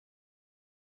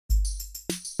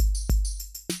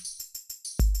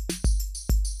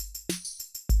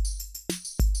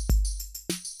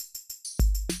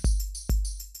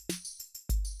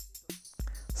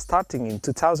Starting in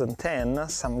 2010,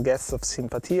 some guests of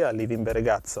Sim-patia live in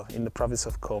Beregazzo, in the province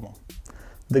of Como.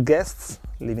 The guests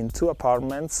live in 2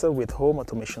 apartments with home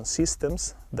automation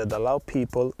systems that allow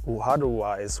people who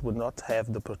otherwise would not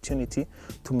have the opportunity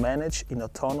to manage an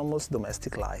autonomous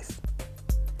domestic life.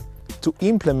 To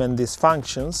implement these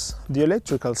functions, the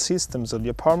electrical systems of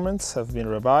the apartments have been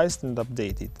revised and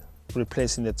updated,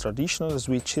 replacing the traditional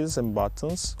switches and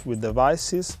buttons with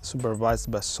devices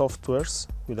supervised by softwares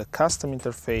with a custom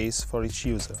interface for each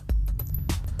user.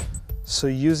 So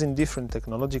using different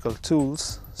technological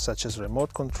tools, such as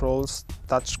remote controls,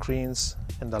 touchscreens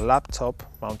and a laptop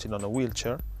mounted on a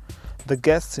wheelchair, the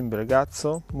guests in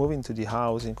Beregazzo move into the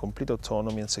house in complete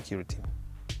autonomy and security.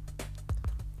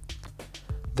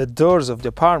 The doors of the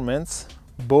apartments,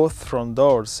 both front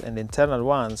doors and internal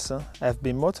ones, have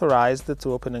been motorized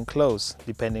to open and close,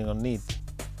 depending on need.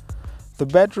 The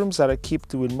bedrooms are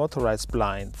equipped with motorized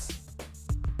blinds.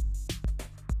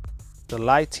 The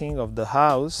lighting of the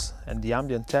house and the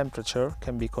ambient temperature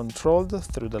can be controlled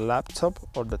through the laptop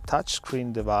or the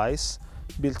touchscreen device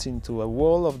built into a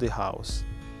wall of the house.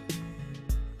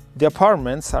 The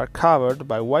apartments are covered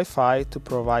by Wi-Fi to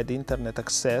provide internet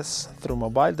access through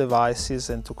mobile devices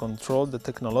and to control the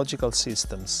technological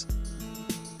systems.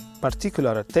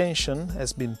 Particular attention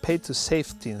has been paid to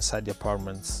safety inside the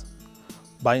apartments.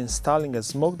 By installing a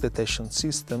smoke detection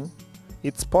system,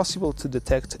 it's possible to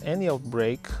detect any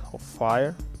outbreak of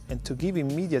fire and to give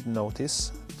immediate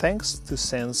notice thanks to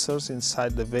sensors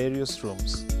inside the various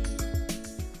rooms.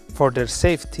 For their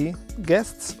safety,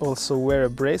 guests also wear a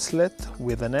bracelet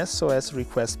with an SOS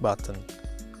request button.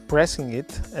 Pressing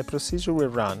it, a procedure will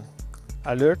run,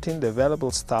 alerting the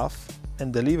available staff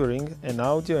and delivering an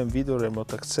audio and video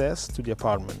remote access to the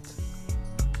apartment.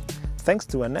 Thanks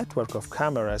to a network of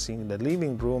cameras in the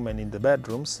living room and in the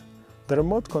bedrooms, the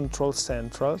remote control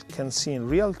central can see in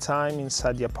real time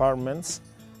inside the apartments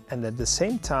and at the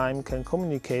same time can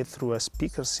communicate through a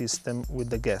speaker system with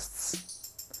the guests.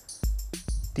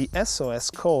 The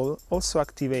SOS call also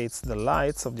activates the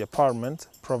lights of the apartment,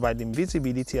 providing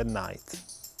visibility at night.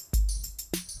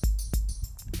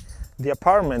 The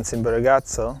apartments in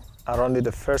Beregazzo are only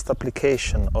the first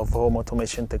application of home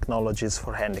automation technologies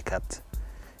for handicapped.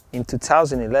 In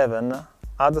 2011,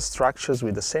 other structures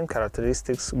with the same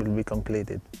characteristics will be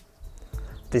completed.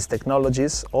 These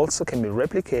technologies also can be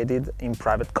replicated in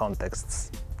private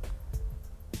contexts.